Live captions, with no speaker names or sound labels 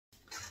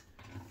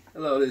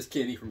Hello, this is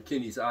Kenny from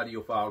Kenny's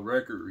Audiophile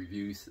Record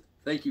Reviews.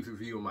 Thank you for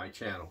viewing my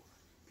channel.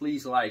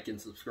 Please like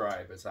and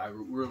subscribe, as I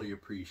really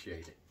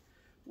appreciate it.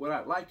 What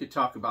I'd like to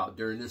talk about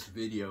during this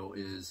video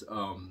is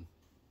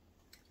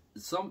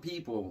some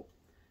people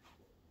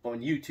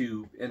on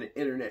YouTube and the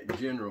internet in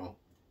general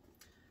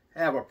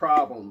have a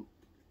problem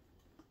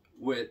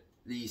with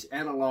these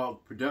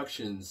Analogue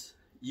Productions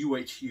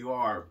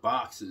UHQR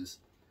boxes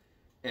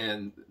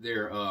and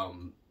their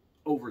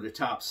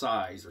over-the-top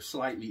size or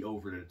slightly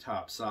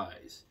over-the-top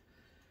size.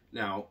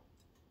 Now,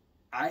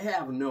 I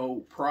have no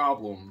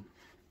problem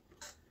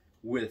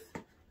with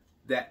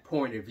that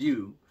point of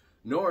view,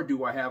 nor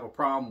do I have a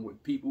problem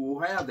with people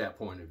who have that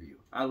point of view.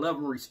 I love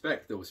and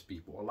respect those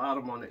people. A lot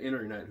of them on the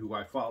internet who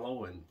I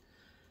follow, and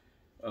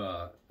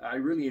I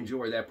really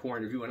enjoy that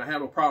point of view. And I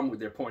have a problem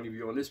with their point of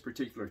view on this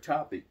particular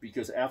topic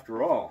because,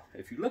 after all,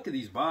 if you look at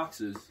these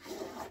boxes,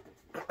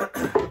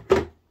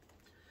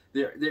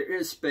 there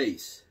is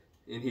space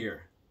in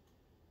here,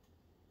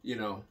 you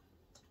know,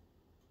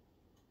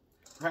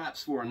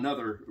 perhaps for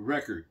another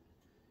record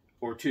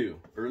or two,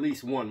 or at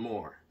least one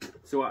more.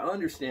 So I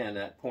understand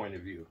that point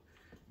of view.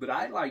 But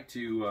I like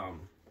to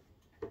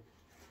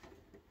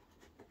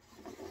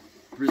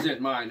present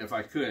mine, if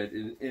I could,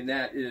 and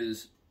that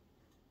is,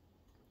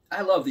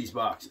 I love these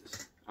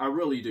boxes. I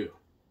really do.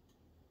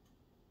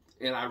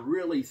 And I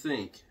really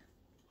think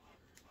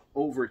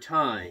over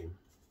time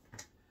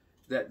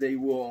that they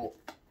will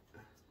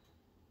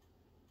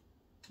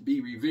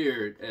be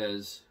revered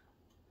as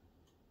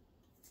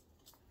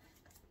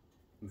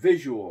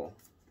visual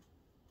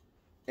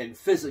and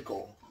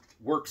physical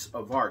works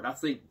of art. I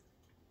think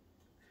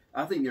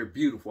they're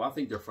beautiful. I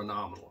think they're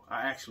phenomenal.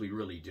 I actually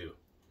really do.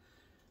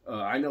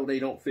 I know they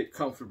don't fit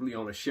comfortably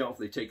on a shelf.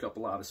 They take up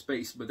a lot of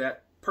space,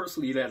 but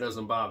personally, that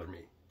doesn't bother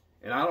me.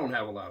 And I don't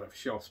have a lot of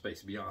shelf space,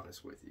 to be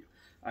honest with you.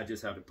 I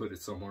just have to put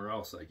it somewhere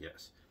else, I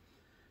guess.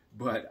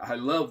 But I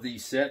love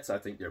these sets. I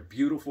think they're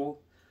beautiful.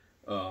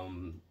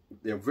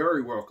 They're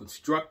very well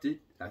constructed.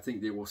 I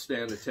think they will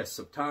stand the test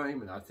of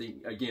time. And I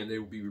think, again, they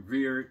will be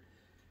revered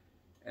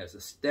as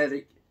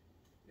aesthetic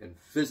and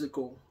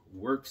physical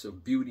works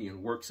of beauty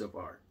and works of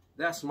art.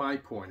 That's my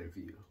point of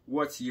view.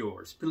 What's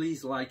yours?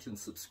 Please like and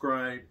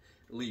subscribe.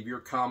 Leave your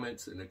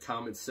comments in the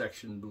comment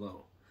section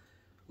below.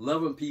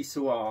 Love and peace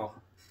to all.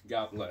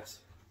 God bless.